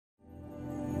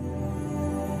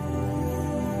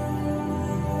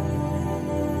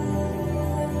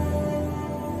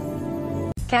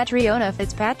CATRIONA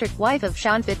Fitzpatrick, wife of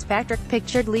Sean Fitzpatrick,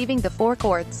 pictured leaving the four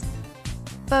courts.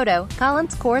 Photo: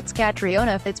 Courts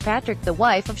CATRIONA Fitzpatrick. The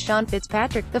wife of Sean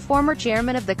Fitzpatrick, the former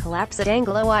chairman of the collapsed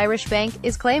Anglo Irish Bank,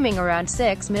 is claiming around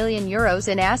 €6 million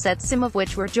in assets, some of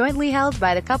which were jointly held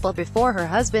by the couple before her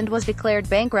husband was declared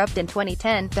bankrupt in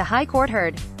 2010, the High Court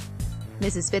heard.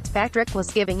 Mrs. Fitzpatrick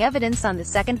was giving evidence on the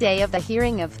second day of the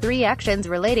hearing of three actions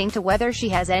relating to whether she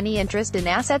has any interest in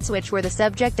assets which were the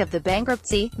subject of the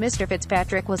bankruptcy. Mr.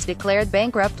 Fitzpatrick was declared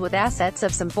bankrupt with assets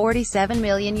of some €47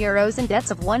 million and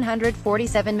debts of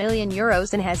 €147 million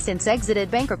and has since exited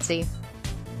bankruptcy.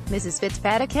 Mrs.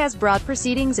 Fitzpatrick has brought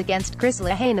proceedings against Chris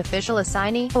Lehane, official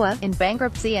assignee, in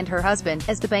bankruptcy, and her husband,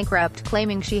 as the bankrupt,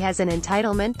 claiming she has an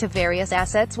entitlement to various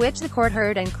assets which the court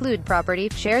heard include property,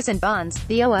 shares and bonds.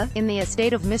 The OA, in the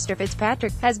estate of Mr.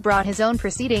 Fitzpatrick, has brought his own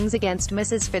proceedings against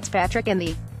Mrs. Fitzpatrick and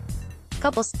the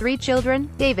couple's three children,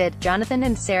 David, Jonathan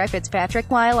and Sarah Fitzpatrick,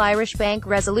 while Irish Bank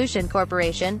Resolution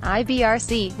Corporation,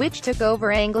 IBRC, which took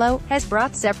over Anglo, has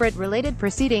brought separate related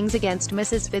proceedings against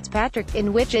Mrs. Fitzpatrick,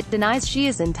 in which it denies she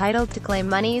is entitled to claim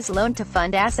monies loaned to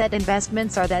fund asset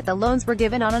investments or that the loans were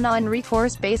given on a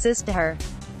non-recourse basis to her.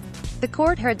 The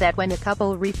court heard that when the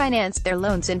couple refinanced their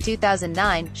loans in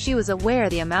 2009, she was aware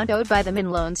the amount owed by them in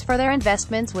loans for their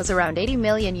investments was around €80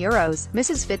 million.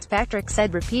 Mrs. Fitzpatrick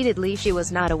said repeatedly she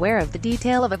was not aware of the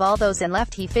detail of all those and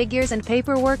left figures and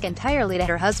paperwork entirely to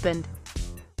her husband.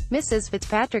 Mrs.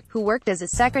 Fitzpatrick, who worked as a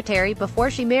secretary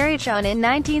before she married Sean in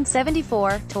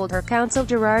 1974, told her counsel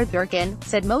Gerard Durkin,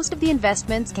 said most of the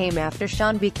investments came after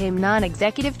Sean became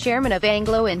non-executive chairman of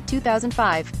Anglo in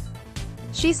 2005.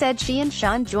 She said she and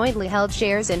Sean jointly held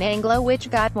shares in Anglo which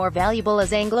got more valuable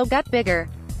as Anglo got bigger.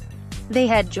 They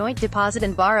had joint deposit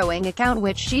and borrowing account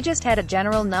which she just had a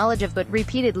general knowledge of, but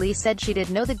repeatedly said she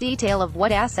didn't know the detail of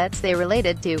what assets they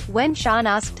related to. When Sean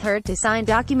asked her to sign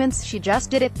documents, she just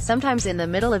did it, sometimes in the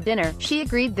middle of dinner. She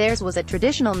agreed theirs was a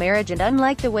traditional marriage and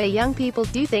unlike the way young people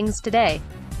do things today.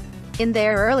 In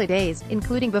their early days,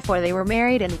 including before they were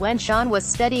married and when Sean was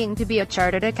studying to be a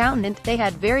chartered accountant, they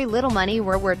had very little money.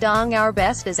 We're doing our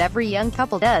best as every young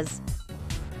couple does.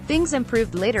 Things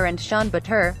improved later and Sean bought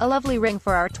her a lovely ring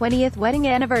for our 20th wedding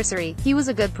anniversary. He was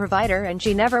a good provider and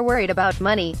she never worried about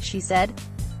money, she said.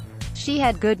 She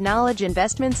had good knowledge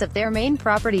investments of their main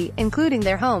property, including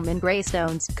their home in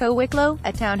Greystones, Co-Wicklow,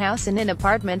 a townhouse and an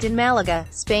apartment in Malaga,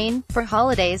 Spain, for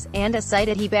holidays, and a site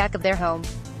at the back of their home.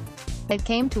 It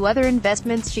came to other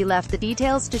investments, she left the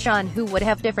details to Sean, who would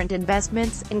have different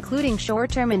investments, including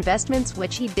short-term investments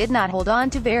which he did not hold on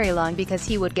to very long because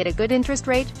he would get a good interest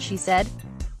rate, she said.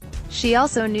 She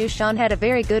also knew Sean had a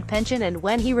very good pension and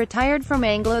when he retired from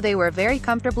Anglo they were very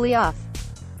comfortably off.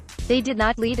 They did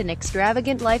not lead an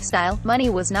extravagant lifestyle. Money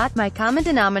was not my common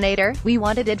denominator. We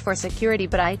wanted it for security,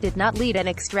 but I did not lead an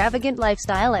extravagant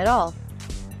lifestyle at all.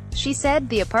 She said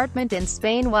the apartment in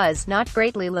Spain was not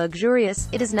greatly luxurious.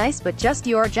 It is nice but just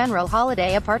your general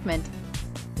holiday apartment.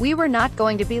 We were not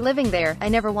going to be living there. I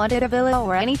never wanted a villa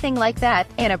or anything like that.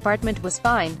 An apartment was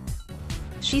fine.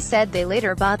 She said they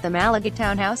later bought the Malaga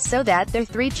townhouse so that their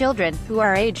three children, who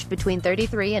are aged between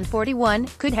 33 and 41,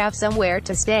 could have somewhere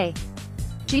to stay.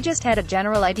 She just had a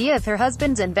general idea of her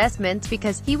husband's investments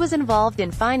because he was involved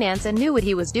in finance and knew what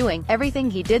he was doing. Everything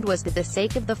he did was for the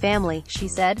sake of the family, she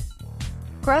said.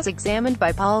 Cross-examined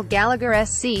by Paul Gallagher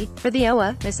SC, for the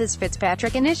OA, Mrs.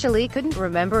 Fitzpatrick initially couldn't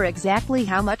remember exactly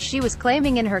how much she was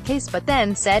claiming in her case but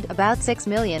then said, about €6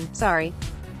 million, sorry.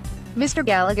 Mr.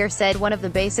 Gallagher said one of the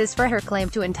bases for her claim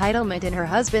to entitlement in her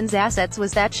husband's assets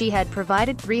was that she had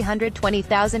provided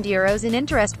 €320,000 in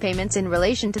interest payments in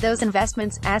relation to those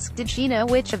investments. Asked did she know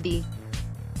which of the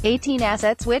 18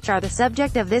 assets which are the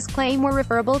subject of this claim were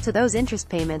referable to those interest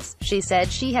payments, she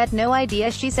said she had no idea.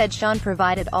 She said Sean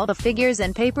provided all the figures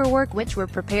and paperwork which were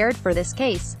prepared for this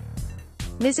case.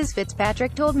 Mrs.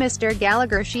 Fitzpatrick told Mr.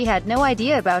 Gallagher she had no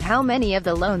idea about how many of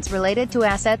the loans related to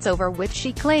assets over which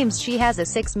she claims she has a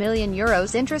 €6 million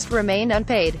interest remained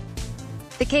unpaid.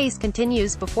 The case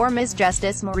continues before Ms.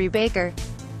 Justice Marie Baker.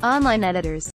 Online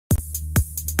editors.